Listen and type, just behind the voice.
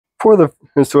For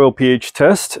the soil pH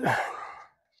test,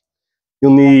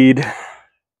 you'll need your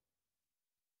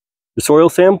soil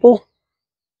sample,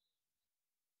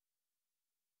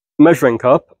 measuring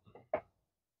cup,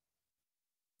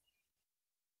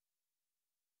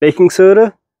 baking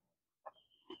soda,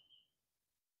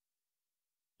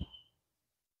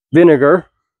 vinegar,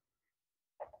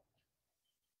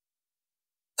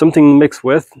 something to mix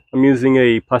with. I'm using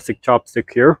a plastic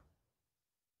chopstick here,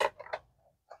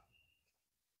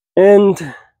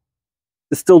 and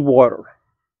distilled water.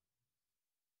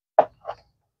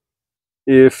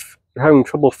 If you're having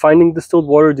trouble finding distilled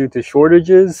water due to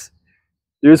shortages,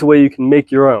 there's a way you can make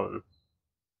your own.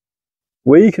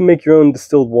 The way you can make your own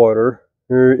distilled water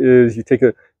is you take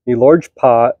a large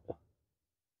pot,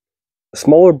 a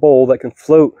smaller bowl that can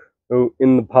float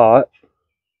in the pot,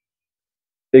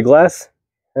 a glass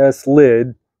has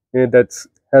lid that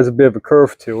has a bit of a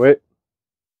curve to it.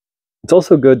 It's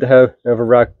also good to have a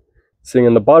rack sitting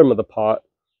in the bottom of the pot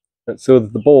so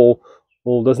that the bowl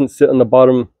doesn't sit on the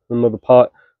bottom of the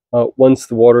pot once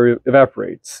the water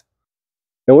evaporates.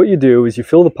 Now what you do is you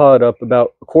fill the pot up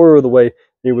about a quarter of the way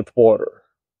with water.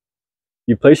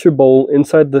 You place your bowl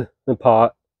inside the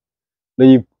pot,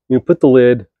 then you put the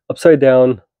lid upside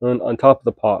down on top of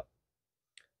the pot.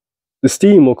 The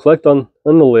steam will collect on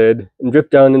the lid and drip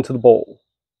down into the bowl.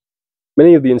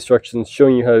 Many of the instructions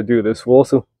showing you how to do this will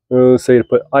also say to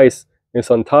put ice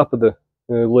on top of the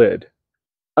lid.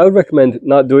 I would recommend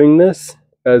not doing this,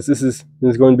 as this is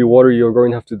going to be water you're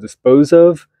going to have to dispose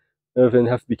of and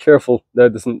have to be careful that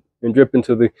it doesn't drip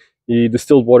into the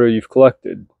distilled water you've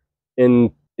collected.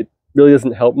 And it really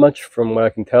doesn't help much from what I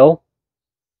can tell.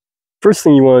 First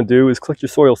thing you want to do is collect your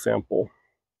soil sample.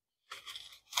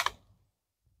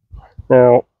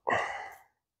 Now,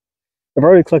 I've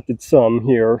already collected some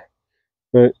here,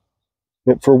 but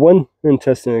for one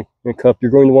test in a cup,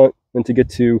 you're going to want to get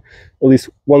to at least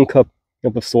 1 cup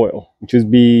of soil, which would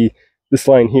be this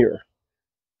line here.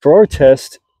 For our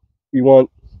test, we want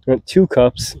 2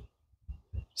 cups,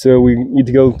 so we need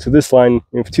to go to this line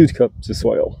with 2 cups of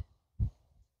soil.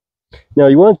 Now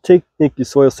you want to take your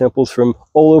soil samples from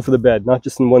all over the bed, not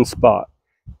just in one spot.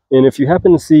 And if you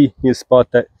happen to see a spot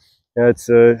that's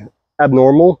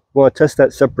abnormal, you want to test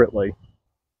that separately.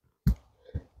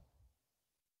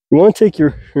 You want to take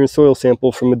your soil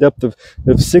sample from a depth of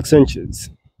 6 inches.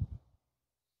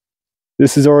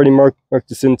 This is already marked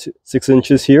to 6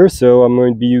 inches here, so I'm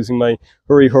going to be using my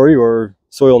Hurry or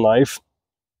soil knife.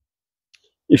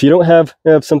 If you don't have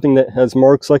something that has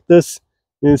marks like this,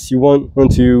 you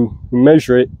want to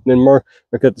measure it, then mark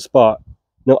at the spot.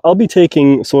 Now I'll be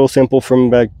taking a soil sample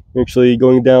from actually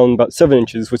going down about 7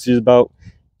 inches, which is about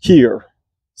here,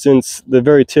 since the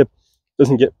very tip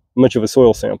doesn't get much of a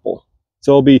soil sample.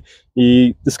 So I'll be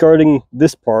discarding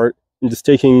this part and just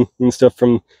taking stuff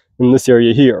from this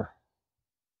area here.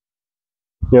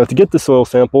 Now to get the soil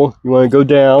sample, you want to go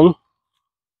down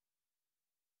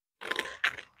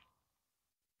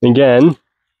again,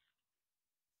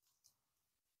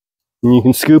 and you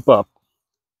can scoop up.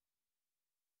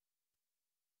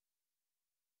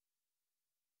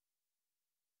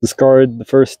 Discard the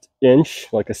first inch,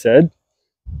 like I said.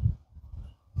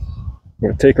 We're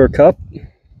going to take our cup,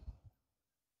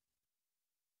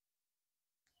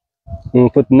 and we'll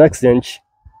put the next inch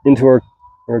into our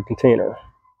container.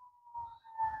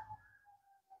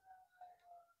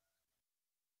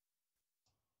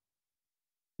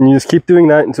 And you just keep doing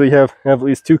that until you have at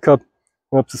least 2 cups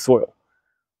of soil.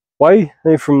 Why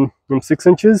from 6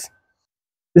 inches?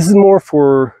 This is more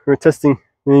for testing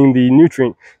the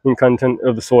nutrient content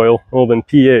of the soil rather than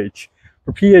pH.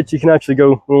 For pH, you can actually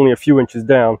go only a few inches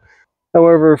down.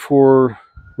 However, for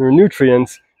your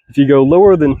nutrients, if you go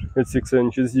lower than 6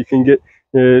 inches, you can get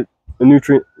a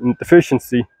nutrient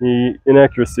deficiency, the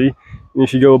inaccuracy. And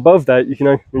if you go above that, you can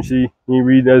actually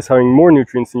read as having more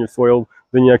nutrients in your soil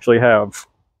than you actually have.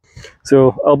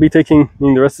 So I'll be taking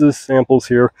the rest of the samples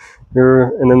here,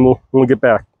 and then we'll get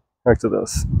back to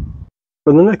this.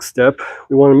 For the next step,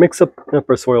 we want to mix up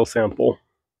our soil sample.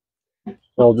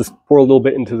 I'll just pour a little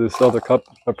bit into this other cup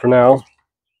for now.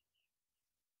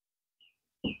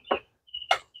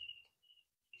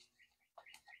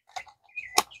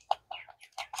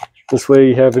 This way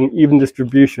you have an even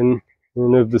distribution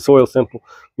of the soil sample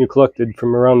you collected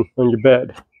from around on your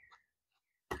bed.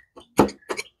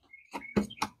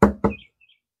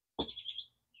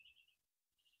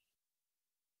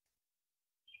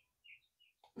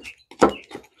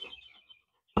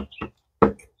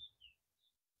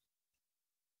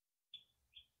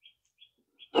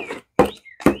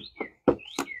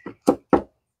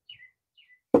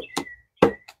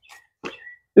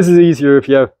 This is easier if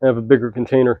you have a bigger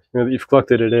container that you've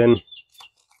collected it in.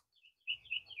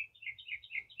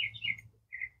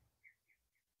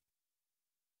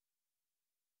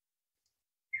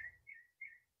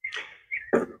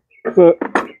 But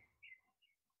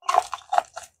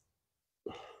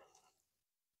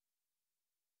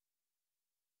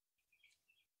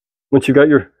once you got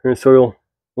your soil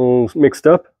all mixed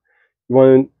up, you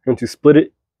want to split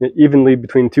it evenly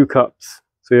between 2 cups.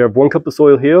 So you have 1 cup of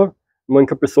soil here and 1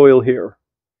 cup of soil here.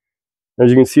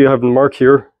 As you can see, I have the mark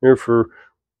here for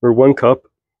 1 cup,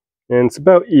 and it's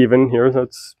about even here.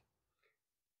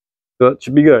 That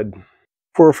should be good.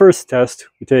 For our first test,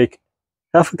 we take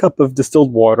half a cup of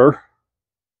distilled water.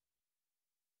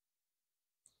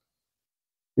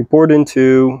 We pour it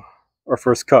into our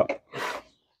first cup.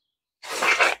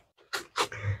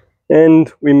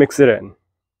 And we mix it in.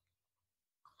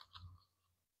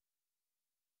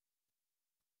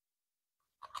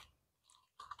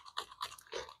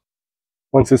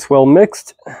 Once it's well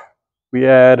mixed, we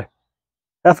add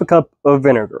half a cup of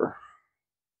vinegar.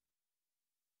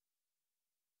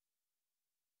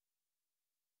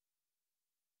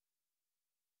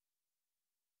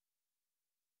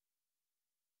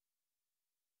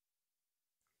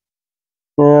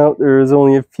 Now, there's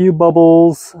only a few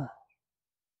bubbles.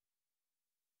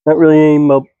 Not really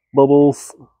any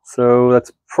bubbles, so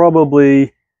that's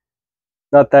probably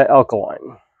not that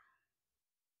alkaline.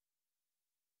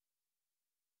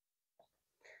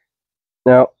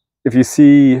 Now, if you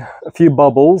see a few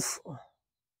bubbles,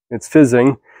 it's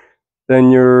fizzing,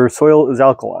 then your soil is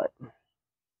alkaline.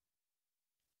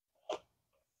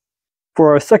 For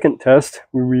our second test,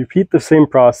 we repeat the same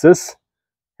process.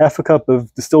 Half a cup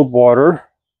of distilled water,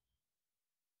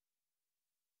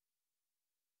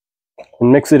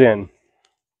 and mix it in.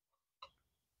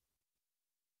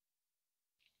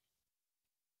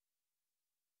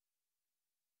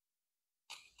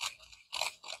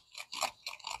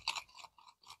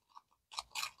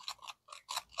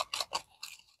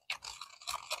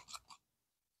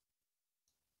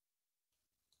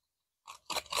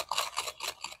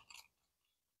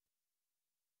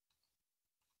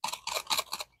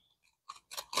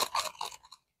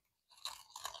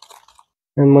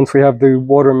 And once we have the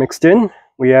water mixed in,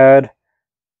 we add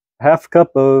a half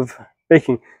cup of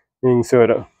baking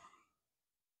soda.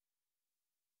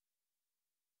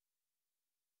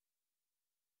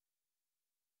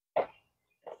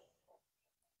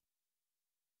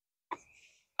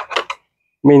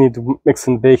 May need to mix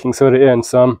some baking soda in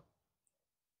some.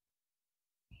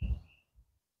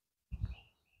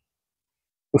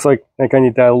 Looks like I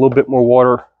need to add a little bit more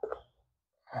water.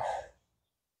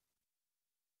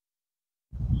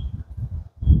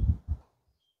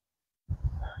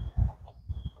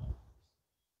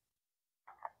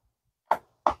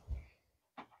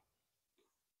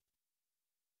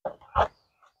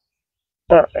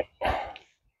 All right.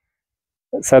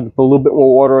 Let's have to put a little bit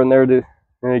more water in there to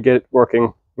get it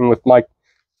working with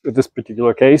this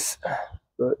particular case.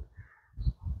 But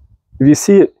if you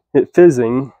see it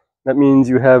fizzing, that means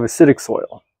you have acidic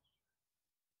soil.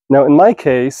 Now, in my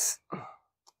case,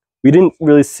 we didn't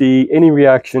really see any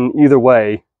reaction either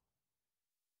way.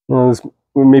 There's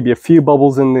maybe a few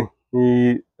bubbles in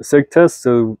the acidic test,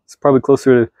 so it's probably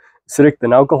closer to acidic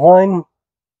than alkaline.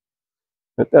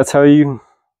 But that's how you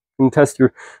can test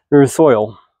your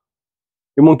soil.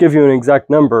 It won't give you an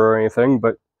exact number or anything,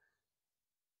 but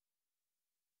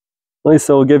at least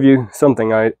it'll give you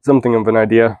something of an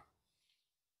idea.